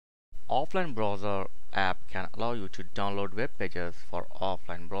offline browser app can allow you to download web pages for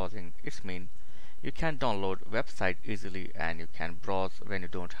offline browsing. It means you can download website easily and you can browse when you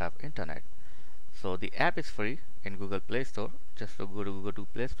don't have internet. So the app is free in Google Play Store. Just go to Google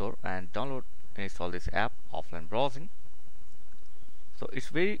Play Store and download and install this app, offline browsing. So it's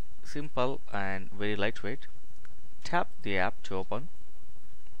very simple and very lightweight. Tap the app to open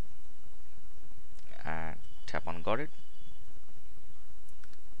and tap on got it.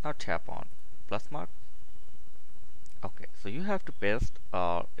 Now tap on plus mark. Okay, so you have to paste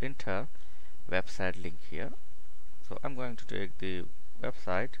or enter website link here. So I'm going to take the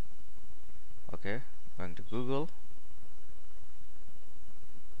website. Okay, going to Google.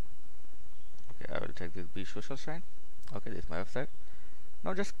 Okay, I will take this Be Social Shine. Okay, this is my website.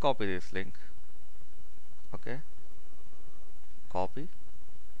 Now just copy this link. Okay, copy,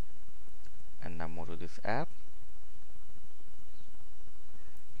 and now move to this app.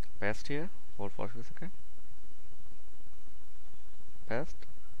 Paste here. Hold for a few seconds. Paste,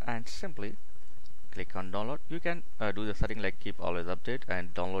 and simply click on download. You can do the setting like keep always update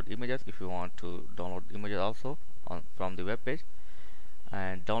and download images if you want to download images also from the web page,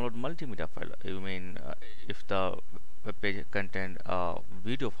 and download multimedia file. You mean if the web page contain a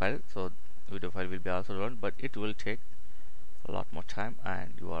video file, so video file will be also downloaded, but it will take a lot more time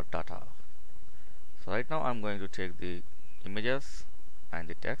and your data. So right now I'm going to take the images and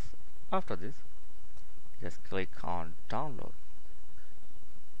the text. After this, just click on download,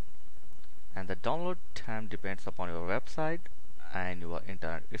 and the download time depends upon your website and your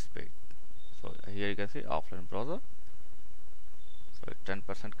internet speed. So here you can see offline browser. So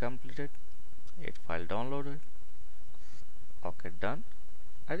 10% completed, 8 file downloaded. Okay, done.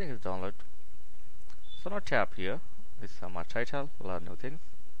 I think it's downloaded. So now tap here. This is my title, learn new things,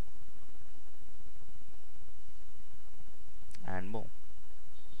 and move.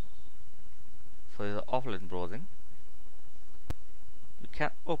 So this is offline browsing. You can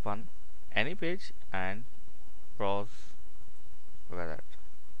open any page and browse with it.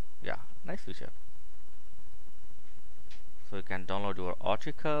 Yeah, nice feature. So you can download your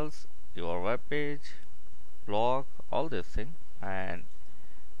articles, your web page, blog, all this thing, and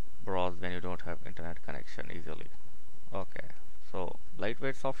browse when you don't have internet connection easily. Okay, so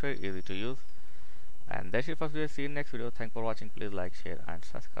lightweight software, easy to use, and that's it for today. See you in next video. Thanks for watching. Please like, share, and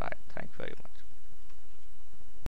subscribe. Thank you very much.